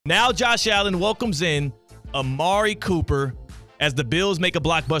Now Josh Allen welcomes in Amari Cooper as the Bills make a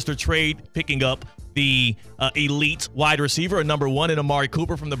blockbuster trade, picking up the elite wide receiver, number one in Amari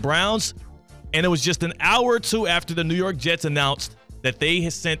Cooper from the Browns. And it was just an hour or two after the New York Jets announced that they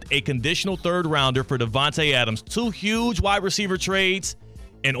had sent a conditional third-rounder for Davante Adams. Two huge wide receiver trades.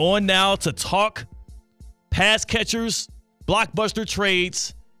 And on now to talk pass catchers, blockbuster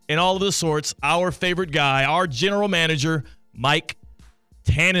trades, and all of the sorts, our favorite guy, our general manager, Mike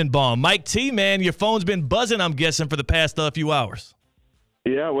Tannenbaum. Mike T, man, your phone's been buzzing, I'm guessing, for the past few hours.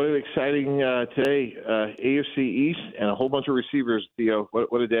 Yeah, what an exciting today. AFC East and a whole bunch of receivers, Theo.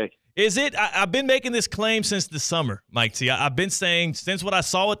 What a day. Is it? I've been making this claim since the summer, Mike T. I've been saying since what I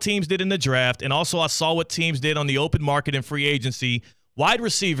saw what teams did in the draft, and also I saw what teams did on the open market and free agency, wide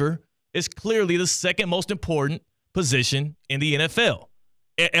receiver is clearly the second most important position in the NFL.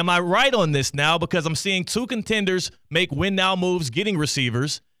 Am I right on this now? Because I'm seeing two contenders make win-now moves getting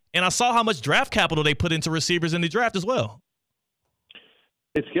receivers, and I saw how much draft capital they put into receivers in the draft as well.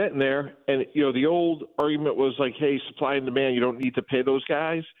 It's getting there. And, the old argument was like, hey, supply and demand, you don't need to pay those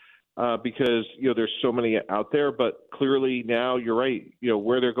guys because, there's so many out there. But clearly now you're right,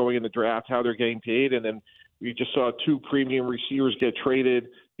 where they're going in the draft, how they're getting paid. And then we just saw two premium receivers get traded,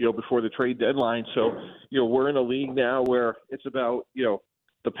 before the trade deadline. So, we're in a league now where it's about,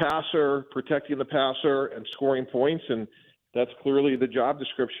 the passer, protecting the passer, and scoring points, and that's clearly the job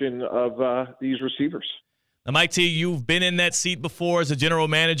description of these receivers. Now, Mike T, you've been in that seat before as a general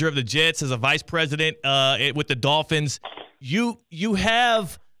manager of the Jets, as a vice president with the Dolphins. You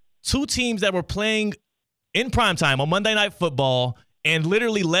have two teams that were playing in primetime on Monday Night Football, and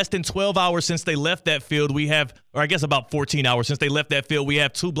literally less than 12 hours since they left that field, we have, or I guess about 14 hours since they left that field, we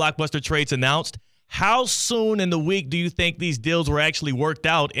have two blockbuster trades announced. How soon in the week do you think these deals were actually worked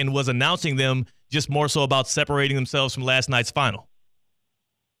out, and was announcing them just more so about separating themselves from last night's final?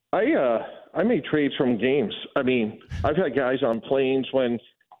 I made trades from games. I mean, I've had guys on planes when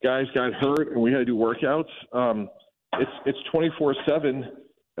guys got hurt and we had to do workouts. It's 24/7,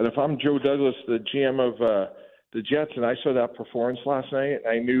 and if I'm Joe Douglas, the GM of the Jets, and I saw that performance last night,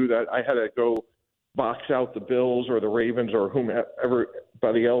 I knew that I had to go box out the Bills or the Ravens or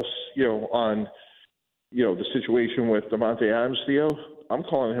everybody else, on the situation with Davante Adams, Theo. I'm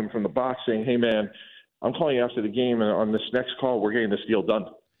calling him from the box saying, hey, man, I'm calling you after the game, and on this next call, we're getting this deal done.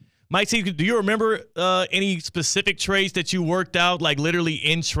 Mike T, do you remember any specific trades that you worked out, like literally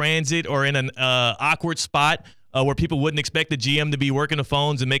in transit or in an awkward spot where people wouldn't expect the GM to be working the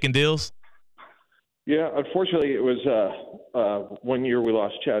phones and making deals? Yeah, unfortunately, it was 1 year we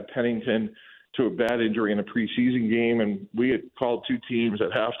lost Chad Pennington to a bad injury in a preseason game, and we had called two teams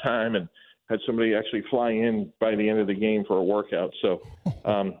at halftime and had somebody actually fly in by the end of the game for a workout. So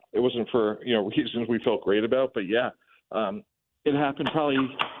it wasn't for reasons we felt great about, but yeah, it happened probably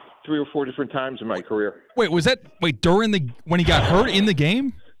 3 or 4 different times in my career. Wait, was that when he got hurt in the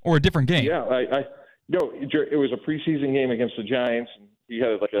game or a different game? Yeah, it was a preseason game against the Giants, and he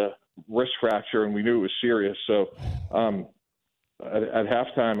had like a wrist fracture, and we knew it was serious. So at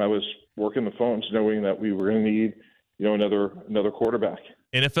halftime, I was working the phones, knowing that we were going to need another quarterback.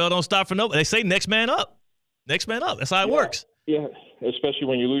 NFL don't stop for nobody. They say next man up. Next man up. That's how it works. Yeah, especially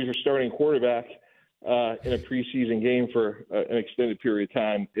when you lose your starting quarterback in a preseason game for an extended period of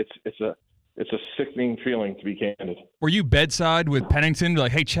time. It's a sickening feeling, to be candid. Were you bedside with Pennington?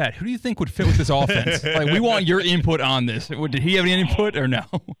 Like, hey, Chad, who do you think would fit with this offense? Like, we want your input on this. Did he have any input or no?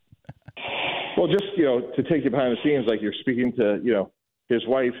 Well, just, to take you behind the scenes, like you're speaking to, his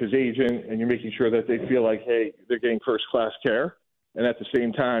wife, his agent, and you're making sure that they feel like, hey, they're getting first-class care. And at the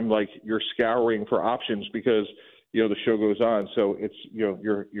same time, like, you're scouring for options because, the show goes on. So it's,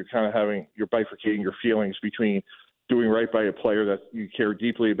 you're kind of you're bifurcating your feelings between doing right by a player that you care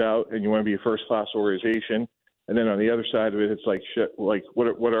deeply about and you want to be a first-class organization. And then on the other side of it, it's like, shit, like, what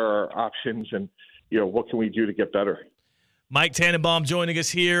are our options and, what can we do to get better? Mike Tannenbaum joining us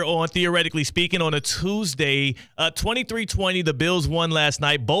here on Theoretically Speaking on a Tuesday. 23-20, the Bills won last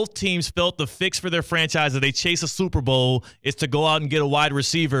night. Both teams felt the fix for their franchise as they chase a Super Bowl is to go out and get a wide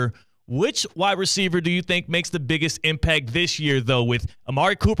receiver. Which wide receiver do you think makes the biggest impact this year, though, with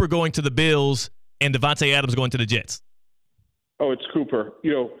Amari Cooper going to the Bills and Davante Adams going to the Jets? Oh, it's Cooper.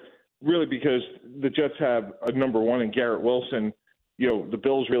 Really, because the Jets have a number one in Garrett Wilson. The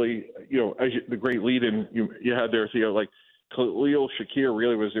Bills really, as the great lead-in you had there, like, Khalil Shakir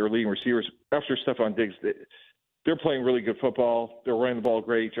really was their leading receivers. After Stephon Diggs, they're playing really good football. They're running the ball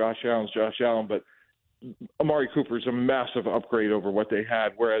great. Josh Allen's Josh Allen, but Amari Cooper is a massive upgrade over what they had,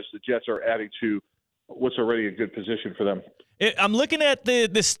 whereas the Jets are adding to what's already a good position for them. I'm looking at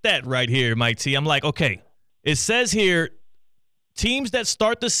the stat right here, Mike T. I'm like, okay, it says here teams that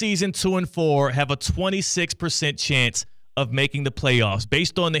start the season 2-4 have a 26% chance of making the playoffs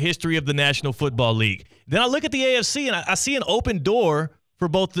based on the history of the National Football League. Then I look at the AFC and I see an open door for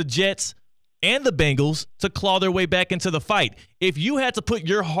both the Jets and the Bengals to claw their way back into the fight. If you had to put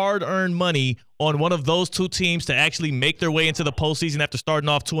your hard-earned money on one of those two teams to actually make their way into the postseason after starting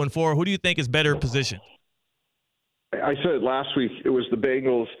off 2-4, who do you think is better positioned? I said it last week. It was the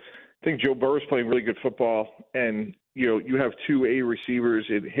Bengals. I think Joe Burrow's playing really good football, and you have two A receivers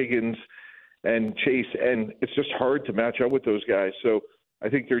in Higgins and Chase, and it's just hard to match up with those guys. So I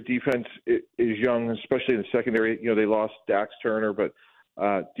think their defense is young, especially in the secondary. They lost Dax Turner, but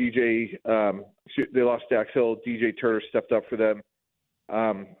they lost Dax Hill. DJ Turner stepped up for them.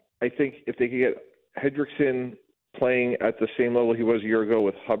 I think if they could get Hendrickson playing at the same level he was a year ago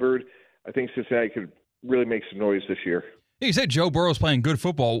with Hubbard, I think Cincinnati could really make some noise this year. You said Joe Burrow's playing good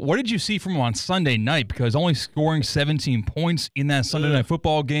football. What did you see from him on Sunday night? Because only scoring 17 points in that Sunday night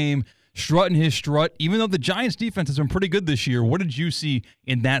football game, strutting his strut, even though the Giants' defense has been pretty good this year. What did you see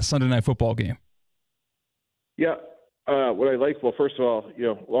in that Sunday night football game? Yeah, what I like, well, first of all,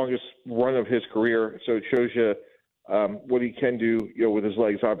 longest run of his career, so it shows you what he can do, with his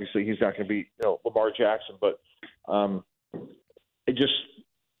legs. Obviously, he's not going to be, Lamar Jackson, but it just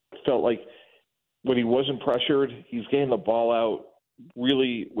felt like when he wasn't pressured, he's getting the ball out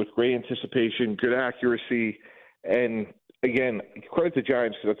really with great anticipation, good accuracy, and again, credit the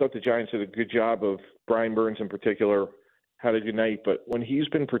Giants because I thought the Giants did a good job of Brian Burns in particular, had a good night. But when he's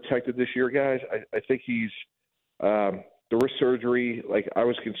been protected this year, guys, I think he's the wrist surgery. Like I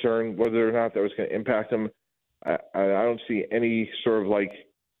was concerned whether or not that was going to impact him. I don't see any sort of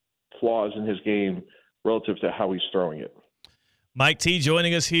flaws in his game relative to how he's throwing it. Mike T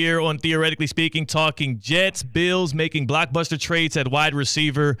joining us here on Theoretically Speaking, talking Jets, Bills, making blockbuster trades at wide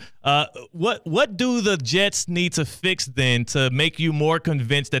receiver. What do the Jets need to fix then to make you more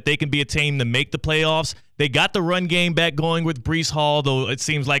convinced that they can be a team to make the playoffs? They got the run game back going with Breece Hall, though it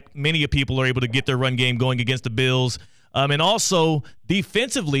seems like many people are able to get their run game going against the Bills. And also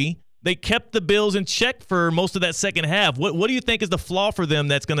defensively, they kept the Bills in check for most of that second half. What do you think is the flaw for them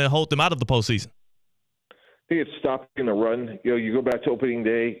that's going to hold them out of the postseason? I think it's stopping the run. You go back to opening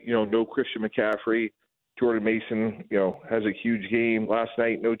day, no Christian McCaffrey. Jordan Mason, has a huge game. Last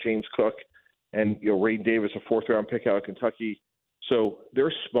night, no James Cook. And, Raiden Davis, a fourth-round pick out of Kentucky. So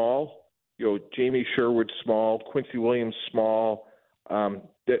they're small. Jamie Sherwood, small. Quincy Williams, small.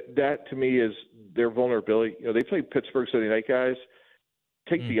 That to me, is their vulnerability. They play Pittsburgh Sunday night, guys.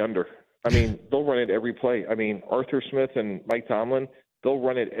 Take the under. They'll run it every play. Arthur Smith and Mike Tomlin, they'll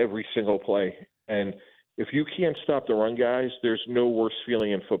run it every single play. And if you can't stop the run, guys, there's no worse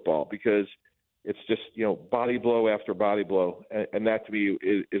feeling in football because it's just, body blow after body blow. And that, to me,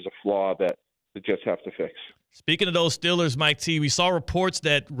 is a flaw that the Jets have to fix. Speaking of those Steelers, Mike T, we saw reports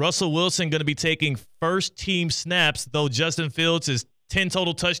that Russell Wilson going to be taking first-team snaps, though Justin Fields is 10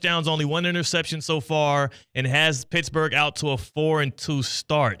 total touchdowns, only one interception so far, and has Pittsburgh out to a 4-2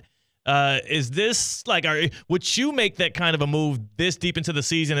 start. Is this would you make that kind of a move this deep into the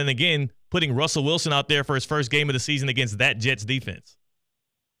season? And again, putting Russell Wilson out there for his first game of the season against that Jets defense?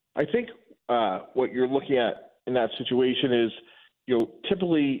 I think what you're looking at in that situation is,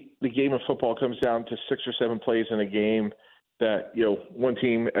 typically the game of football comes down to 6 or 7 plays in a game that, one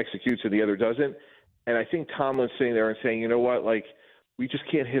team executes and the other doesn't. And I think Tomlin's sitting there and saying, you know what, we just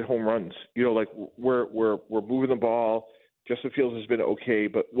can't hit home runs. We're moving the ball. Justin Fields has been okay,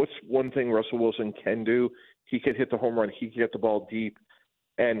 but what's one thing Russell Wilson can do? He can hit the home run. He can get the ball deep.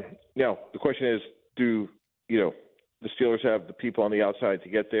 And now the question is, do the Steelers have the people on the outside to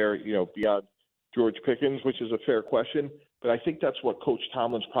get there, beyond George Pickens, which is a fair question. But I think that's what Coach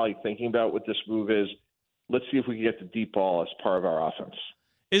Tomlin's probably thinking about with this move is, let's see if we can get the deep ball as part of our offense.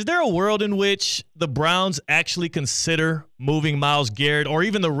 Is there a world in which the Browns actually consider moving Myles Garrett, or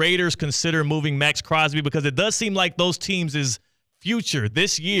even the Raiders consider moving Max Crosby? Because it does seem like those teams' future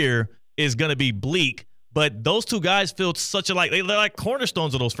this year is going to be bleak. But those two guys feel they're like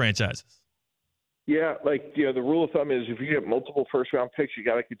cornerstones of those franchises. Yeah, the rule of thumb is if you get multiple first-round picks, you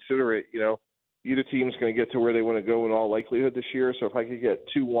got to consider it. Either team's going to get to where they want to go in all likelihood this year. So if I could get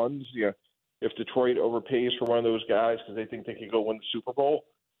 2 ones, if Detroit overpays for one of those guys because they think they could go win the Super Bowl,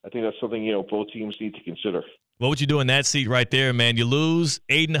 I think that's something, both teams need to consider. What would you do in that seat right there, man? You lose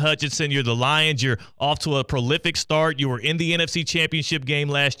Aiden Hutchinson. You're the Lions. You're off to a prolific start. You were in the NFC Championship game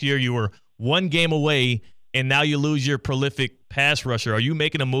last year. You were 1 game away, and now you lose your prolific pass rusher. Are you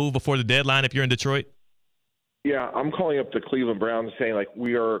making a move before the deadline if you're in Detroit? Yeah, I'm calling up the Cleveland Browns saying,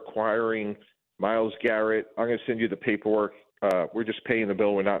 we are acquiring Myles Garrett. I'm going to send you the paperwork. we're just paying the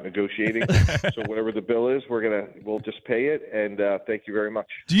bill. We're not negotiating. So whatever the bill is, we'll just pay it. And thank you very much.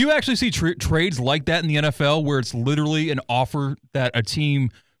 Do you actually see trades like that in the NFL where it's literally an offer that a team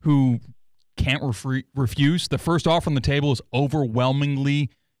who can't refuse, the first offer on the table is overwhelmingly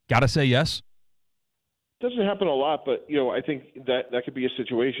got to say yes? Doesn't happen a lot, but I think that could be a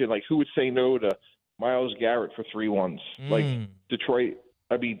situation. Like, who would say no to Myles Garrett for 3 ones? Like Detroit.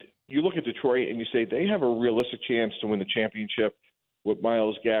 I mean, you look at Detroit and you say they have a realistic chance to win the championship with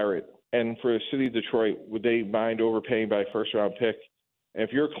Myles Garrett. And for the city of Detroit, would they mind overpaying by a first-round pick? And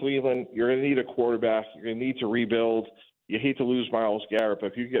if you're Cleveland, you're going to need a quarterback. You're going to need to rebuild. You hate to lose Myles Garrett, but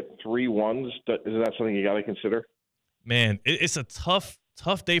if you get 3 ones, isn't that something you got to consider? Man, it's a tough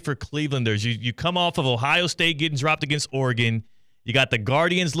day for Clevelanders. You come off of Ohio State getting dropped against Oregon. You got the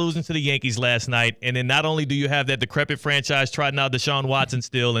Guardians losing to the Yankees last night, and then not only do you have that decrepit franchise trotting out Deshaun Watson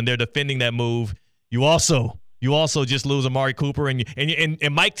still, and they're defending that move, you also just lose Amari Cooper, and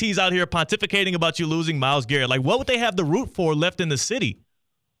Mike T's out here pontificating about you losing Myles Garrett. Like, what would they have to root for left in the city?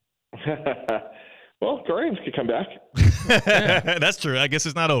 Well, Guardians could come back. That's true. I guess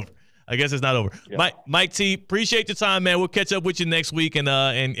it's not over. Yeah. Mike T, appreciate your time, man. We'll catch up with you next week, and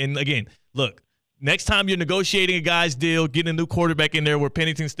again, look. Next time you're negotiating a guy's deal, getting a new quarterback in there where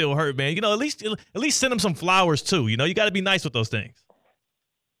Pennington's still hurt, man, at least send him some flowers too. You got to be nice with those things.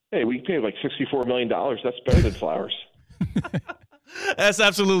 Hey, we paid like $64 million. That's better than flowers. That's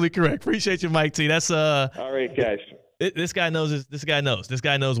absolutely correct. Appreciate you, Mike T. That's all right, guys. This guy knows. This guy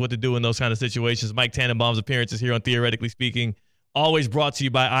knows what to do in those kind of situations. Mike Tannenbaum's appearances here on Theoretically Speaking, always brought to you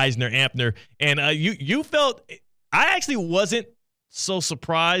by Eisner Ampner. And you felt I actually wasn't so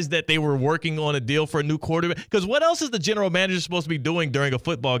surprised that they were working on a deal for a new quarterback, because what else is the general manager supposed to be doing during a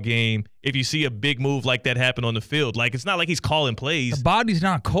football game if you see a big move like that happen on the field? Like, it's not like he's calling plays. The body's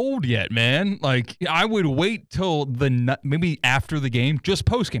not cold yet, man. Like, I would wait till maybe after the game, just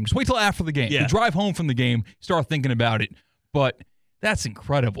post game. Just wait till after the game. Yeah. You drive home from the game, start thinking about it. But that's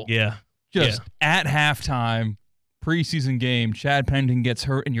incredible. Yeah. Just at halftime, preseason game, Chad Pennington gets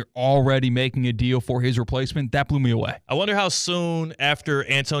hurt, and you're already making a deal for his replacement. That blew me away. I wonder how soon after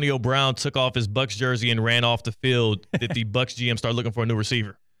Antonio Brown took off his Bucs jersey and ran off the field did the Bucs GM start looking for a new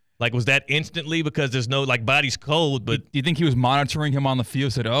receiver? Like, was that instantly because there's no, like, body's cold? But do you think he was monitoring him on the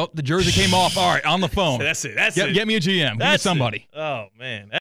field? Said, "Oh, the jersey came off. All right, on the phone. That's it. Get me a GM. Give me somebody." Oh man.